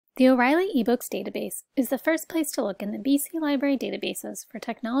The O'Reilly eBooks database is the first place to look in the BC Library databases for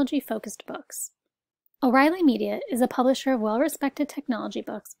technology-focused books. O'Reilly Media is a publisher of well-respected technology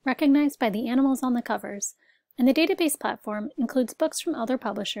books recognized by the animals on the covers, and the database platform includes books from other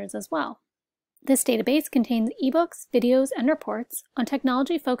publishers as well. This database contains ebooks, videos, and reports on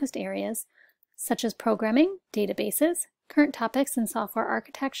technology-focused areas such as programming, databases, current topics in software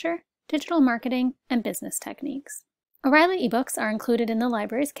architecture, digital marketing, and business techniques. O'Reilly eBooks are included in the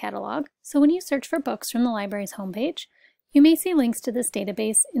library's catalog, so when you search for books from the library's homepage, you may see links to this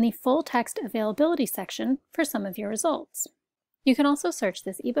database in the full text availability section for some of your results. You can also search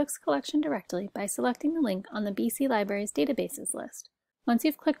this ebooks collection directly by selecting the link on the BC Library's databases list. Once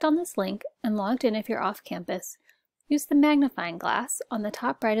you've clicked on this link and logged in if you're off campus, use the magnifying glass on the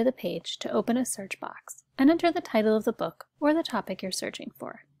top right of the page to open a search box and enter the title of the book or the topic you're searching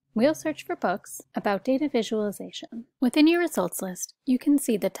for. We'll search for books about data visualization. Within your results list, you can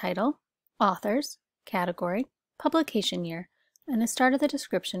see the title, authors, category, publication year, and the start of the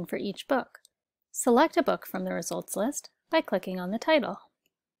description for each book. Select a book from the results list by clicking on the title.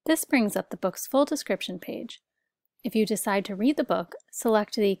 This brings up the book's full description page. If you decide to read the book,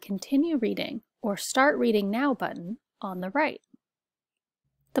 select the Continue Reading or Start Reading Now button on the right.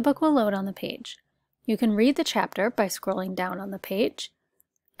 The book will load on the page. You can read the chapter by scrolling down on the page,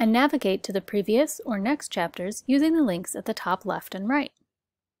 and navigate to the previous or next chapters using the links at the top left and right.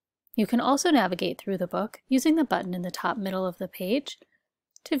 You can also navigate through the book using the button in the top middle of the page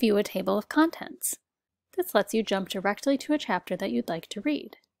to view a table of contents. This lets you jump directly to a chapter that you'd like to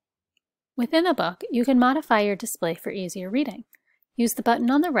read. Within the book, you can modify your display for easier reading. Use the button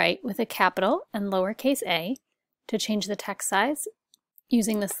on the right with a capital and lowercase a to change the text size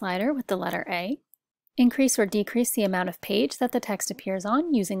using the slider with the letter A. Increase or decrease the amount of page that the text appears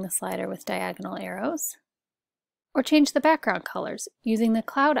on using the slider with diagonal arrows, or change the background colors using the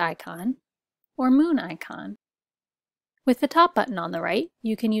cloud icon or moon icon. With the top button on the right,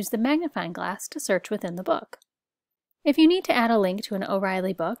 you can use the magnifying glass to search within the book. If you need to add a link to an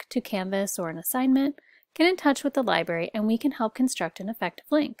O'Reilly book to Canvas or an assignment, get in touch with the library and we can help construct an effective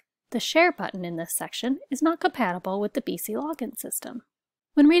link. The Share button in this section is not compatible with the BC login system.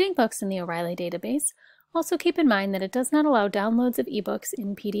 When reading books in the O'Reilly database, also keep in mind that it does not allow downloads of ebooks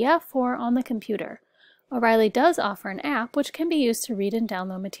in PDF or on the computer. O'Reilly does offer an app which can be used to read and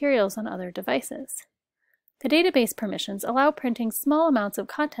download materials on other devices. The database permissions allow printing small amounts of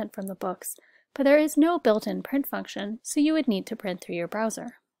content from the books, but there is no built-in print function, so you would need to print through your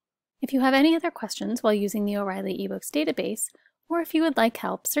browser. If you have any other questions while using the O'Reilly eBooks database, or if you would like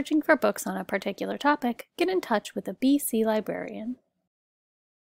help searching for books on a particular topic, get in touch with a BC librarian.